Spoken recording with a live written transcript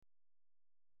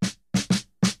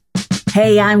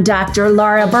Hey, I'm Dr.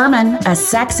 Laura Berman, a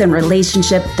sex and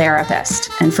relationship therapist.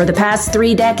 And for the past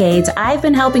 3 decades, I've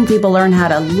been helping people learn how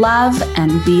to love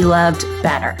and be loved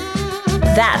better.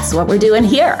 That's what we're doing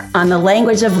here on The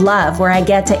Language of Love, where I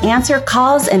get to answer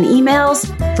calls and emails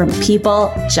from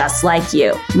people just like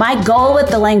you. My goal with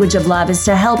The Language of Love is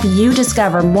to help you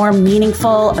discover more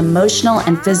meaningful, emotional,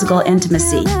 and physical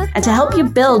intimacy, and to help you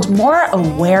build more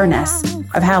awareness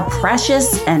of how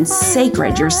precious and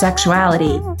sacred your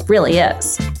sexuality really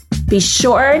is. Be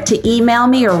sure to email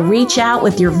me or reach out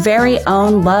with your very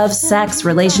own love, sex,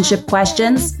 relationship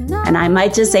questions, and I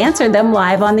might just answer them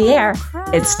live on the air.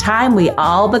 It's time we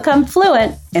all become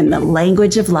fluent in the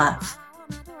language of love.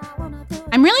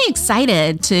 I'm really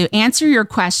excited to answer your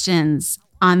questions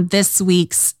on this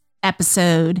week's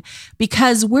episode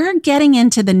because we're getting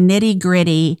into the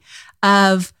nitty-gritty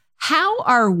of how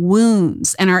our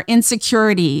wounds and our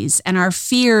insecurities and our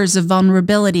fears of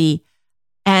vulnerability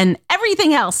and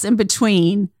everything else in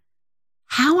between,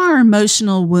 how our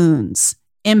emotional wounds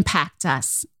impact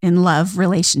us in love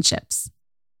relationships.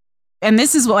 And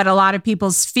this is what a lot of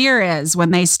people's fear is when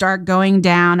they start going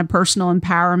down a personal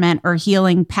empowerment or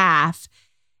healing path,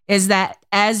 is that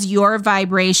as your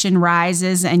vibration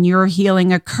rises and your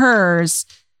healing occurs,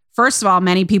 first of all,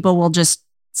 many people will just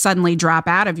suddenly drop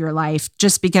out of your life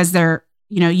just because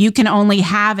you can only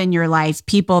have in your life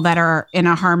people that are in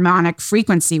a harmonic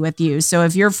frequency with you. So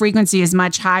if your frequency is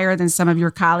much higher than some of your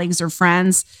colleagues or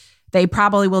friends, they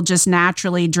probably will just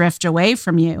naturally drift away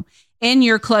from you. In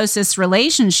your closest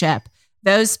relationship,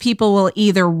 those people will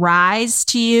either rise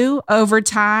to you over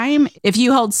time. If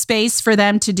you hold space for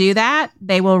them to do that,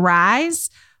 they will rise.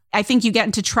 I think you get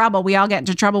into trouble. We all get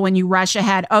into trouble when you rush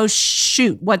ahead. Oh,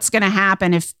 shoot, what's going to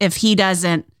happen if he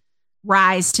doesn't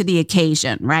rise to the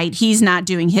occasion, right? He's not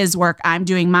doing his work. I'm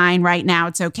doing mine right now.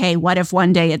 It's okay. What if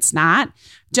one day it's not?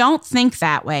 Don't think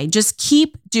that way. Just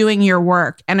keep doing your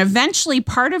work. And eventually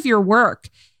part of your work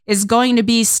is going to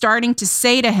be starting to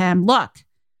say to him, look,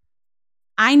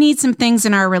 I need some things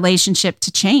in our relationship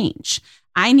to change.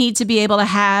 I need to be able to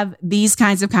have these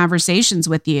kinds of conversations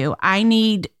with you.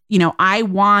 I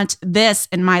want this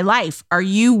in my life. Are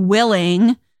you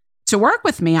willing to work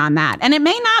with me on that? And it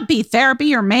may not be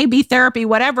therapy or may be therapy,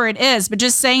 whatever it is, but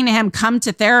just saying to him, come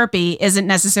to therapy isn't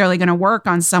necessarily going to work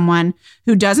on someone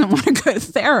who doesn't want to go to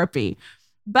therapy.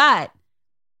 But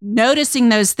noticing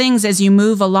those things as you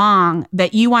move along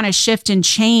that you want to shift and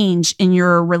change in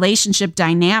your relationship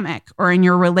dynamic or in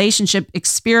your relationship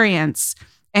experience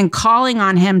and calling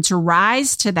on him to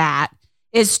rise to that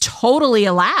is totally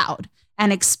allowed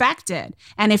and expected.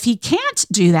 And if he can't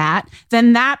do that,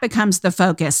 then that becomes the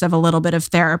focus of a little bit of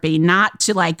therapy, not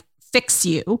to fix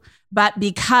you, but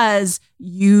because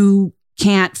you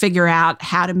can't figure out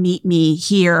how to meet me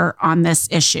here on this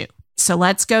issue. So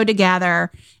let's go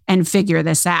together and figure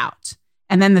this out.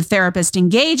 And then the therapist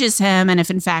engages him. And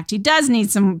if in fact he does need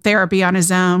some therapy on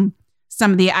his own,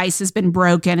 some of the ice has been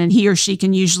broken and he or she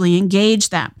can usually engage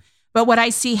them. But what I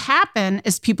see happen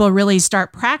is people really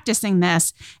start practicing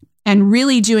this and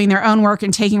really doing their own work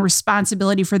and taking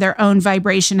responsibility for their own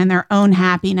vibration and their own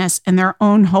happiness and their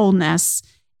own wholeness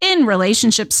in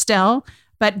relationships still,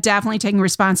 but definitely taking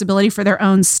responsibility for their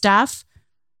own stuff.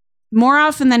 More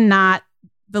often than not,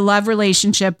 the love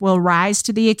relationship will rise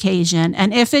to the occasion.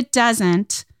 And if it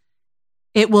doesn't,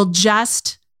 it will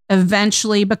just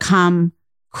eventually become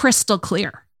crystal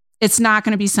clear. It's not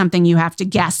going to be something you have to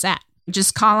guess at.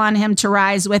 Just call on him to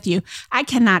rise with you. I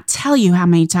cannot tell you how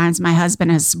many times my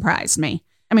husband has surprised me.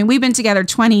 I mean, we've been together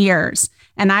 20 years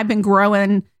and I've been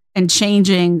growing and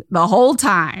changing the whole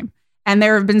time. And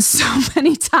there have been so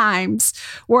many times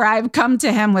where I've come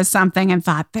to him with something and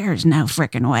thought, there's no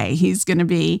freaking way he's going to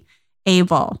be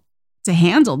able to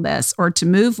handle this or to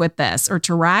move with this or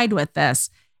to ride with this.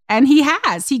 And he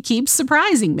has. He keeps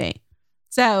surprising me.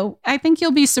 So I think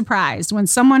you'll be surprised when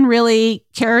someone really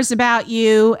cares about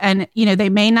you and, they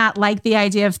may not like the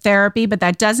idea of therapy, but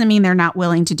that doesn't mean they're not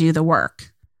willing to do the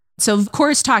work. So of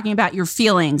course, talking about your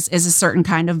feelings is a certain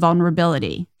kind of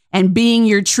vulnerability, and being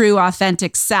your true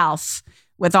authentic self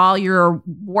with all your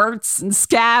warts and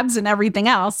scabs and everything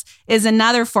else is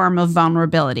another form of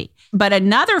vulnerability. But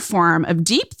another form of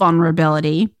deep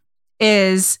vulnerability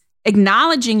is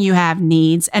acknowledging you have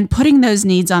needs and putting those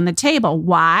needs on the table.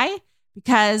 Why?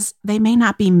 Because they may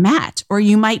not be met, or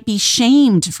you might be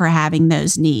shamed for having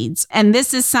those needs. And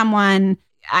this is someone,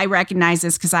 I recognize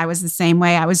this because I was the same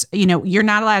way. You're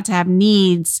not allowed to have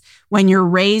needs when you're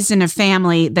raised in a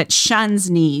family that shuns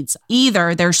needs.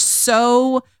 Either they're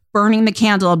so burning the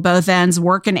candle at both ends,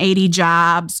 working 80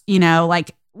 jobs,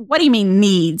 what do you mean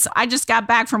needs? I just got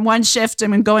back from one shift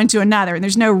and I'm going to another and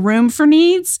there's no room for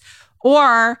needs.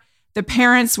 Or the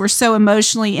parents were so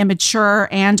emotionally immature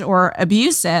and or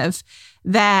abusive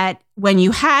that when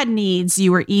you had needs,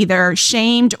 you were either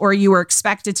shamed or you were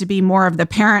expected to be more of the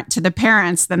parent to the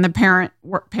parents than the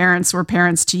parents were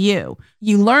parents to you.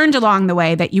 You learned along the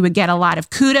way that you would get a lot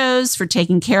of kudos for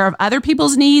taking care of other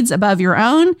people's needs above your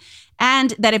own,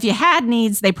 and that if you had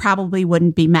needs, they probably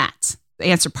wouldn't be met. To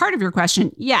answer part of your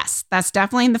question, yes, that's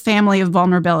definitely in the family of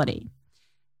vulnerability.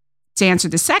 To answer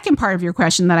the second part of your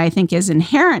question that I think is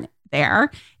inherent there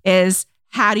is,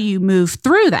 how do you move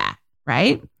through that,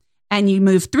 right? And you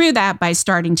move through that by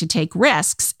starting to take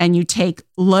risks, and you take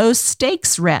low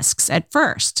stakes risks at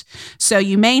first. So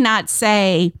you may not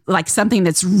say like something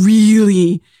that's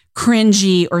really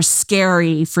cringy or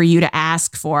scary for you to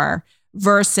ask for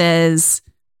versus,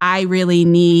 I really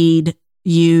need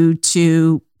you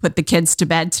to put the kids to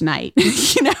bed tonight,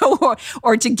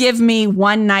 or to give me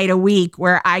one night a week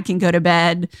where I can go to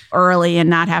bed early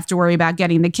and not have to worry about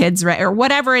getting the kids ready, or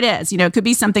whatever it is. It could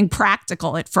be something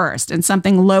practical at first and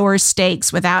something lower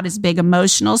stakes without as big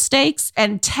emotional stakes.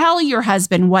 And tell your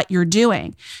husband what you're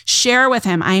doing. Share with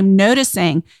him, I am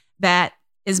noticing that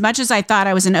as much as I thought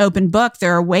I was an open book,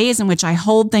 there are ways in which I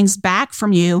hold things back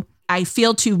from you. I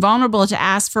feel too vulnerable to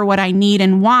ask for what I need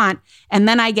and want. And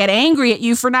then I get angry at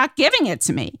you for not giving it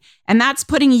to me. And that's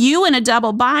putting you in a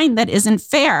double bind that isn't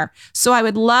fair. So I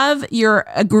would love your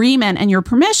agreement and your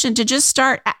permission to just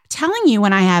start telling you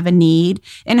when I have a need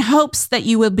in hopes that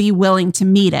you will be willing to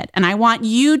meet it. And I want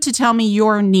you to tell me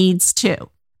your needs too,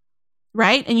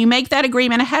 right? And you make that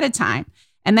agreement ahead of time.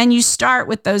 And then you start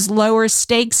with those lower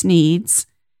stakes needs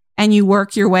and you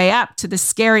work your way up to the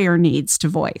scarier needs to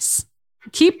voice.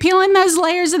 Keep peeling those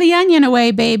layers of the onion away,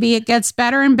 baby. It gets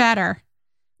better and better.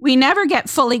 We never get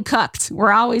fully cooked.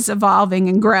 We're always evolving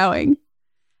and growing.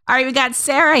 All right, we got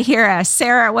Sarah here.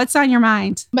 Sarah, what's on your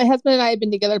mind? My husband and I have been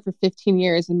together for 15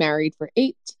 years and married for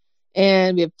 8.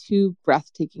 And we have 2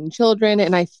 breathtaking children.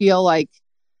 And I feel like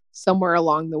somewhere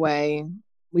along the way,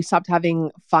 we stopped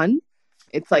having fun.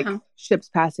 It's like ships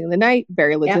passing in the night,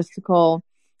 very logistical. Yep.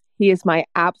 He is my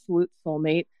absolute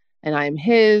soulmate. And I'm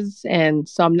his. And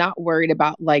so I'm not worried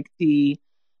about like the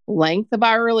length of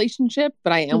our relationship,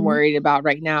 but I am worried about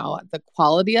right now the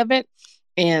quality of it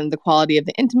and the quality of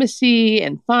the intimacy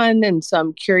and fun. And so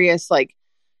I'm curious, like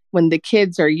when the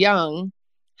kids are young,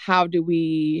 how do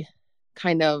we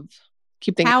kind of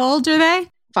keep things? How old are they?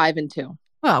 5 and 2.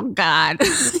 Oh, God.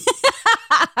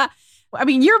 I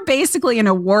mean, you're basically in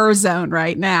a war zone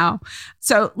right now.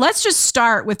 So let's just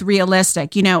start with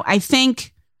realistic. I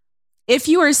think if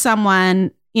you are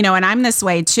someone, and I'm this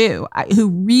way too, who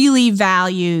really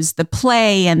values the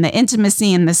play and the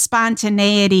intimacy and the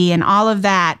spontaneity and all of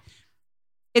that,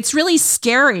 it's really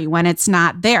scary when it's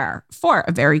not there for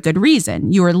a very good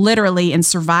reason. You are literally in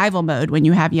survival mode when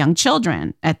you have young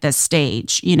children at this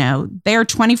stage. They're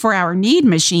 24-hour need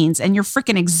machines and you're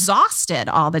freaking exhausted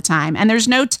all the time and there's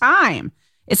no time.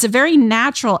 It's a very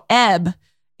natural ebb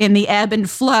in the ebb and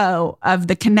flow of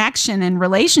the connection and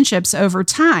relationships over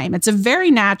time. It's a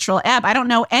very natural ebb. I don't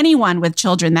know anyone with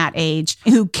children that age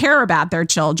who care about their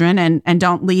children and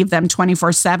don't leave them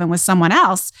 24/7 with someone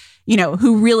else,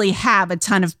 who really have a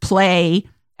ton of play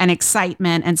and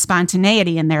excitement and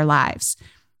spontaneity in their lives.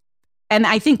 And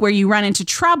I think where you run into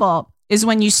trouble is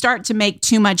when you start to make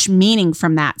too much meaning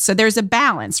from that. So there's a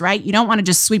balance, right? You don't want to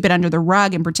just sweep it under the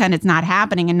rug and pretend it's not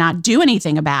happening and not do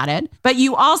anything about it. But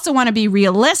you also want to be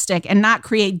realistic and not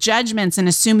create judgments and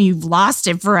assume you've lost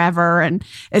it forever and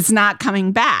it's not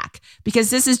coming back, because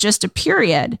this is just a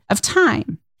period of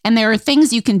time. And there are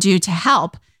things you can do to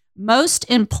help. Most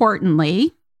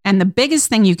importantly, and the biggest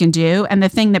thing you can do, and the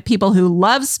thing that people who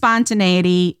love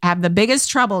spontaneity have the biggest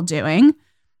trouble doing,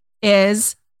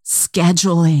 is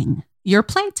scheduling your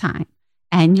playtime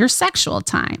and your sexual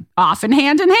time, often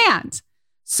hand in hand.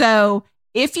 So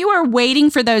if you are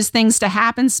waiting for those things to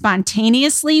happen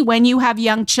spontaneously when you have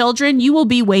young children, you will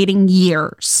be waiting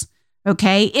years.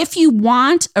 Okay. If you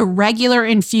want a regular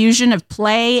infusion of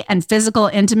play and physical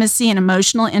intimacy and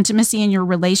emotional intimacy in your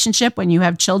relationship when you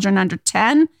have children under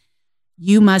 10,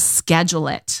 you must schedule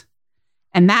it.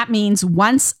 And that means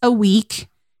once a week,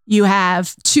 you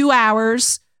have 2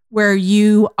 hours where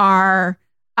you are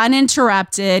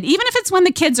uninterrupted, even if it's when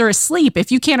the kids are asleep.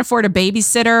 If you can't afford a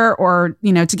babysitter or,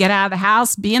 to get out of the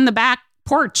house, be in the back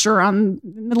porch or in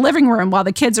the living room while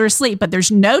the kids are asleep. But there's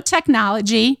no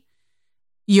technology.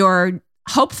 You're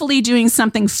hopefully doing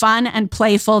something fun and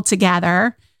playful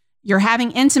together. You're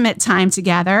having intimate time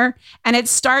together. And it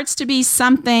starts to be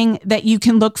something that you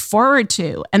can look forward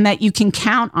to and that you can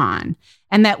count on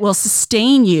and that will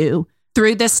sustain you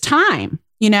through this time.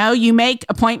 You know, you make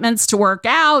appointments to work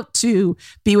out, to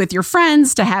be with your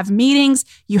friends, to have meetings.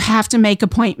 You have to make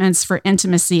appointments for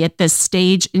intimacy at this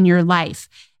stage in your life.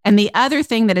 And the other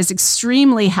thing that is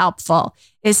extremely helpful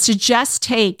is to just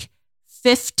take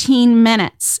 15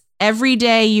 minutes every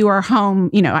day you are home.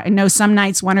 You know, I know some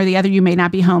nights, one or the other, you may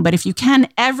not be home, but if you can,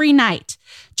 every night,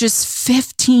 just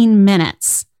 15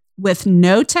 minutes with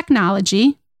no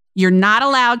technology. You're not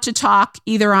allowed to talk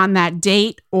either on that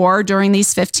date or during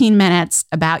these 15 minutes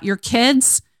about your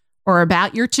kids or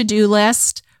about your to-do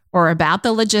list or about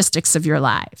the logistics of your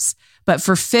lives. But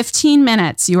for 15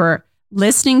 minutes, you're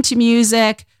listening to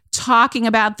music, talking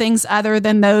about things other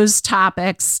than those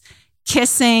topics,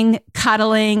 kissing,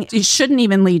 cuddling. It shouldn't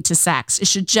even lead to sex. It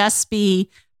should just be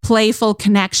playful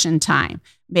connection time.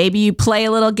 Maybe you play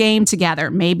a little game together.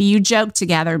 Maybe you joke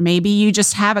together. Maybe you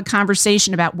just have a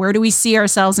conversation about where do we see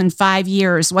ourselves in 5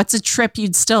 years? What's a trip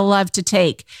you'd still love to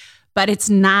take? But it's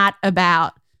not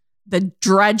about the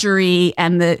drudgery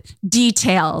and the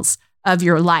details of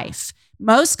your life.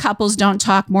 Most couples don't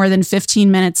talk more than 15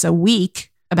 minutes a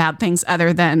week about things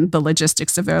other than the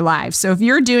logistics of their lives. So if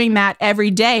you're doing that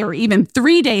every day or even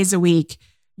 3 days a week,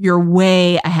 you're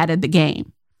way ahead of the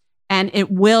game. And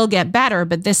it will get better,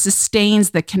 but this sustains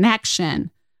the connection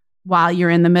while you're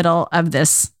in the middle of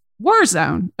this war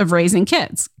zone of raising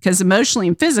kids. Because emotionally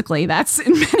and physically, that's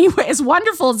in many ways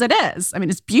wonderful as it is. I mean,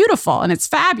 it's beautiful and it's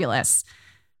fabulous,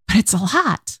 but it's a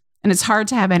lot. And it's hard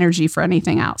to have energy for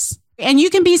anything else. And you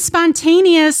can be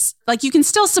spontaneous. Like you can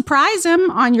still surprise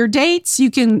him on your dates. You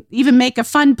can even make a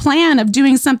fun plan of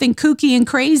doing something kooky and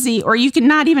crazy, or you can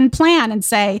not even plan and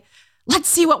say, let's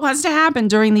see what wants to happen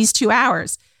during these 2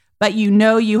 hours. But you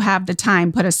know you have the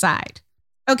time put aside.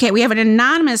 Okay, we have an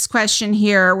anonymous question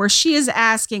here where she is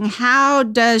asking, how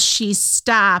does she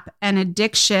stop an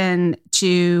addiction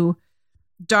to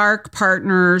dark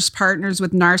partners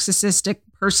with narcissistic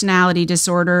personality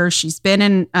disorder? She's been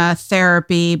in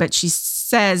therapy, but she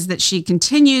says that she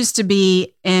continues to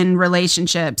be in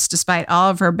relationships despite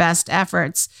all of her best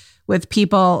efforts with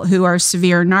people who are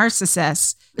severe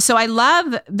narcissists. So I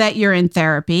love that you're in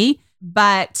therapy.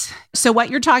 But so what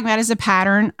you're talking about is a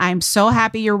pattern. I'm so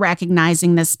happy you're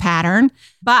recognizing this pattern.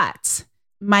 But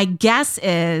my guess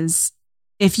is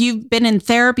if you've been in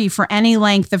therapy for any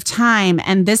length of time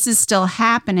and this is still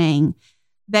happening,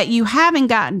 that you haven't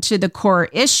gotten to the core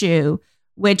issue,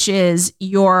 which is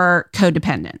your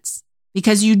codependence.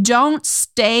 Because you don't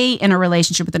stay in a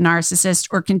relationship with a narcissist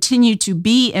or continue to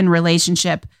be in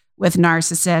relationship with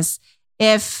narcissists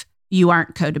if you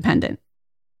aren't codependent.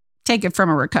 Take it from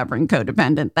a recovering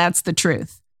codependent. That's the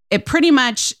truth. It pretty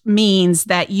much means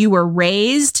that you were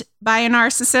raised by a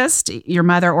narcissist, your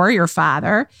mother or your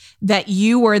father, that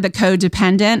you were the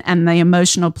codependent and the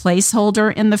emotional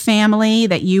placeholder in the family,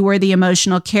 that you were the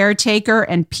emotional caretaker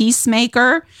and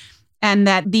peacemaker, and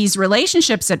that these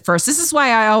relationships at first, this is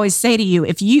why I always say to you,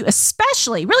 if you,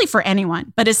 especially, really for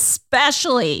anyone, but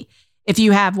especially if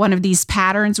you have one of these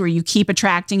patterns where you keep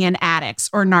attracting in addicts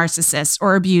or narcissists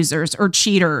or abusers or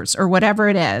cheaters or whatever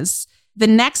it is, the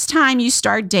next time you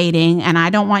start dating, and I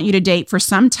don't want you to date for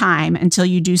some time until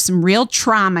you do some real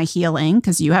trauma healing,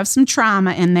 because you have some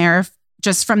trauma in there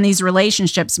just from these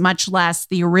relationships, much less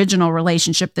the original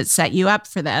relationship that set you up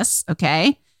for this,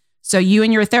 okay? So you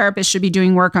and your therapist should be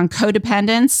doing work on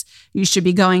codependence. You should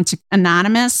be going to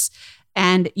Anonymous.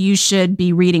 And you should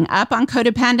be reading up on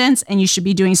codependence, and you should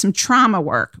be doing some trauma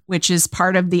work, which is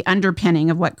part of the underpinning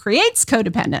of what creates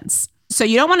codependence. So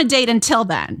you don't want to date until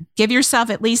then. Give yourself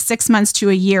at least 6 months to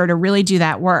a year to really do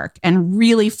that work and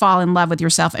really fall in love with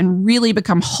yourself and really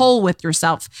become whole with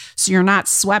yourself so you're not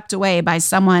swept away by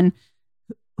someone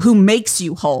who makes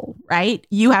you whole, right?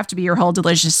 You have to be your whole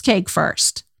delicious cake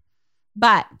first.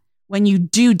 But when you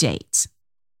do date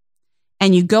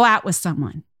and you go out with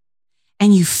someone,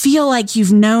 and you feel like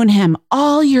you've known him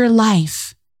all your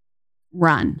life,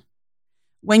 run.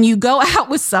 When you go out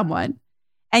with someone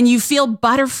and you feel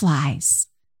butterflies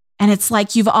and it's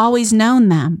like you've always known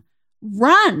them,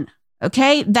 run,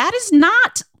 okay? That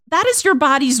is your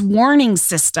body's warning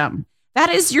system.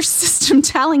 That is your system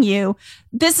telling you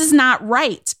this is not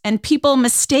right. And people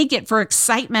mistake it for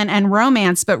excitement and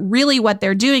romance, but really what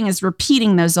they're doing is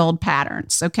repeating those old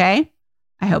patterns, okay?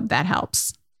 I hope that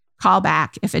helps. Call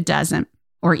back if it doesn't,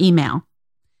 or email.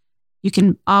 You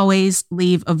can always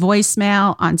leave a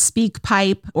voicemail on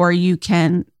SpeakPipe, or you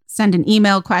can send an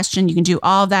email question. You can do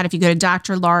all of that if you go to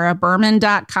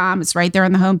drlauraberman.com. It's right there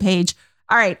on the homepage.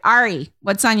 All right, Ari,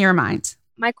 what's on your mind?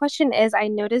 My question is, I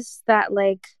noticed that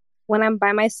like when I'm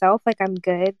by myself, like I'm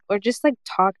good, or just like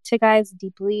talk to guys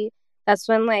deeply, that's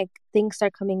when like things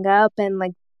start coming up and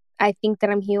like I think that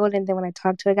I'm healed. And then when I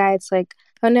talk to a guy, it's like,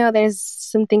 oh no, there's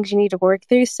some things you need to work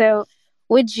through. So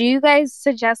would you guys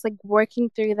suggest like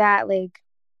working through that, like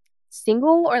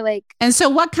single or like? And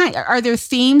so are there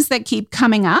themes that keep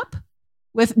coming up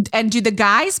and do the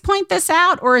guys point this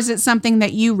out, or is it something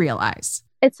that you realize?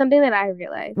 It's something that I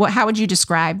realize. How would you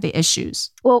describe the issues?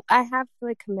 Well, I have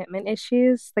like commitment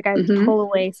issues. Like I pull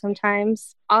away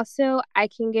sometimes. Also, I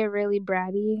can get really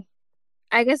bratty.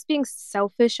 I guess being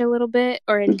selfish a little bit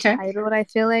or entitled, I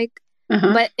feel like.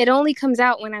 But it only comes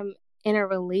out when I'm in a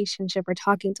relationship or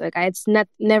talking to a guy. It's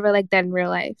never like that in real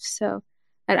life. So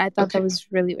I thought that was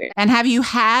really weird. And have you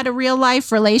had a real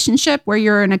life relationship where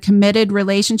you're in a committed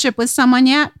relationship with someone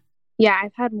yet? Yeah,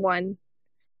 I've had one.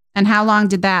 And how long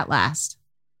did that last?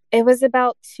 It was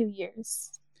about 2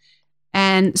 years.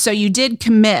 And so you did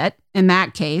commit in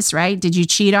that case, right? Did you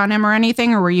cheat on him or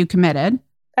anything, or were you committed?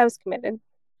 I was committed.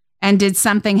 And did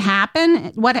something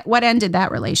happen? What ended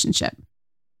that relationship?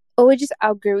 Oh, we just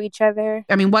outgrew each other.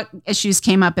 I mean, what issues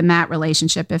came up in that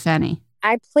relationship, if any?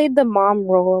 I played the mom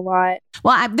role a lot.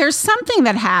 Well, there's something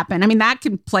that happened. I mean, that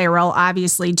can play a role,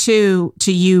 obviously, too,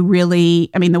 to you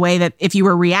really. I mean, the way that if you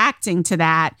were reacting to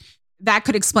that, that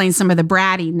could explain some of the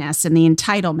brattiness and the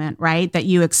entitlement, right? That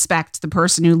you expect the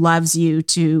person who loves you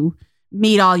to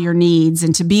meet all your needs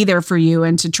and to be there for you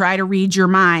and to try to read your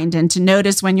mind and to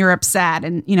notice when you're upset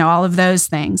and, all of those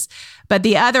things. But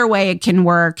the other way it can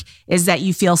work is that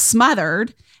you feel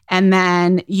smothered and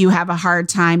then you have a hard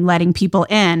time letting people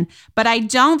in. But I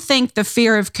don't think the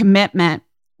fear of commitment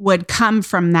would come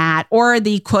from that or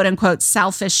the quote unquote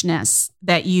selfishness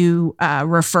that you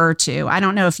refer to. I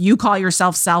don't know if you call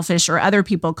yourself selfish or other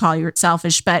people call you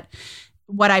selfish, but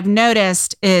what I've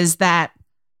noticed is that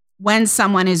when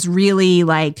someone is really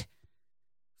like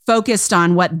focused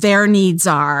on what their needs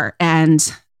are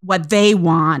and what they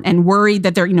want and worried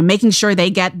that they're, making sure they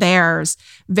get theirs,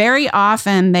 very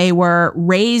often they were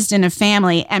raised in a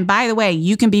family. And by the way,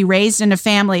 you can be raised in a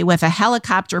family with a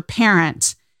helicopter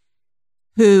parent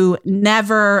who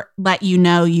never let you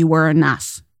know you were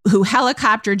enough, who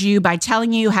helicoptered you by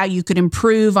telling you how you could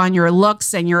improve on your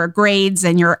looks and your grades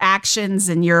and your actions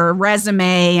and your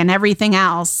resume and everything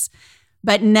else,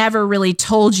 but never really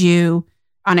told you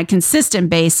on a consistent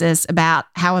basis about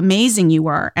how amazing you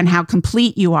were and how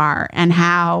complete you are and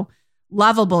how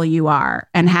lovable you are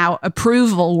and how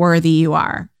approval worthy you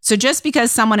are. So just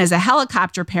because someone is a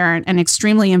helicopter parent and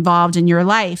extremely involved in your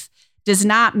life does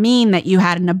not mean that you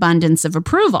had an abundance of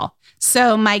approval.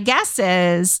 So my guess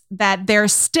is that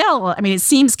there's still, it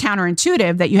seems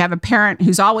counterintuitive that you have a parent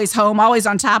who's always home, always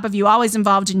on top of you, always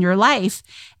involved in your life,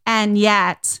 and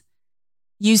yet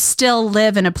you still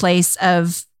live in a place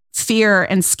of fear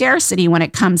and scarcity when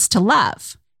it comes to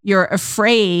love. You're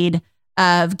afraid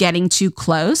of getting too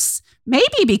close,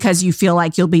 maybe because you feel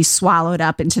like you'll be swallowed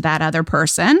up into that other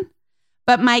person.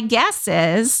 But my guess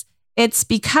is it's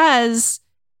because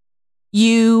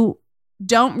you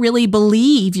don't really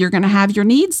believe you're going to have your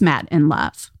needs met in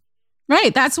love.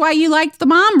 Right. That's why you liked the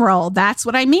mom role. That's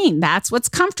what I mean. That's what's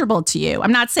comfortable to you.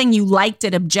 I'm not saying you liked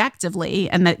it objectively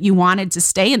and that you wanted to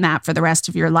stay in that for the rest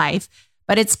of your life,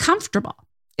 but it's comfortable.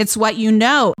 It's what you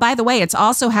know. By the way, it's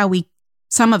also how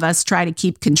some of us try to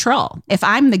keep control. If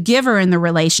I'm the giver in the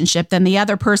relationship, then the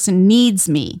other person needs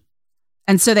me.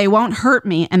 And so they won't hurt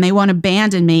me and they won't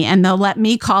abandon me and they'll let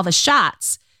me call the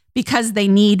shots because they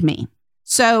need me.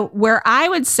 So where I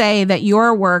would say that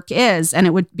your work is, and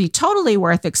it would be totally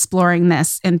worth exploring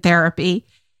this in therapy,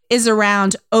 is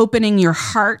around opening your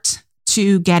heart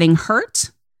to getting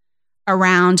hurt,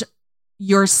 around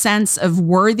your sense of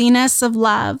worthiness of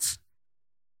love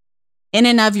in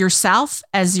and of yourself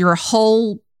as your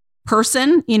whole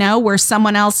person, where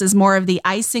someone else is more of the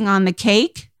icing on the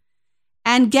cake,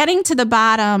 and getting to the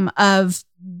bottom of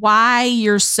why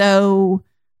you're so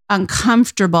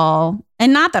uncomfortable.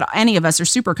 And not that any of us are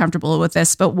super comfortable with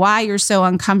this, but why you're so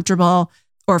uncomfortable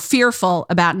or fearful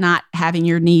about not having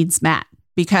your needs met,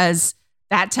 because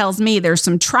that tells me there's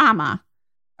some trauma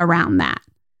around that.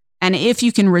 And if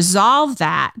you can resolve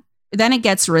that, then it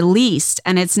gets released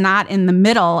and it's not in the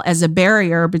middle as a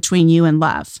barrier between you and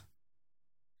love.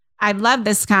 I love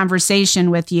this conversation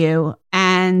with you,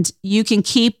 and you can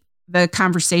keep the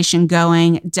conversation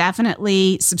going.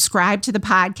 Definitely subscribe to the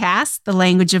podcast, The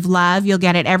Language of Love. You'll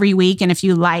get it every week. And if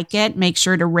you like it, make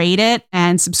sure to rate it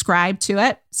and subscribe to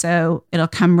it so it'll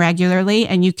come regularly.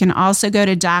 And you can also go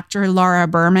to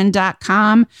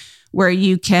drlauraberman.com where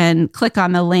you can click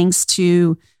on the links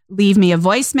to leave me a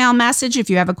voicemail message if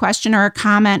you have a question or a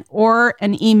comment, or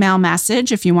an email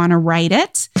message if you want to write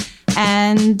it.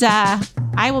 And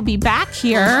I will be back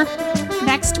here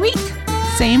next week.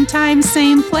 Same time,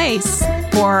 same place.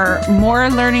 for more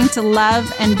learning to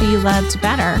love and be loved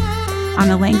better on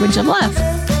the language of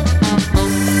love.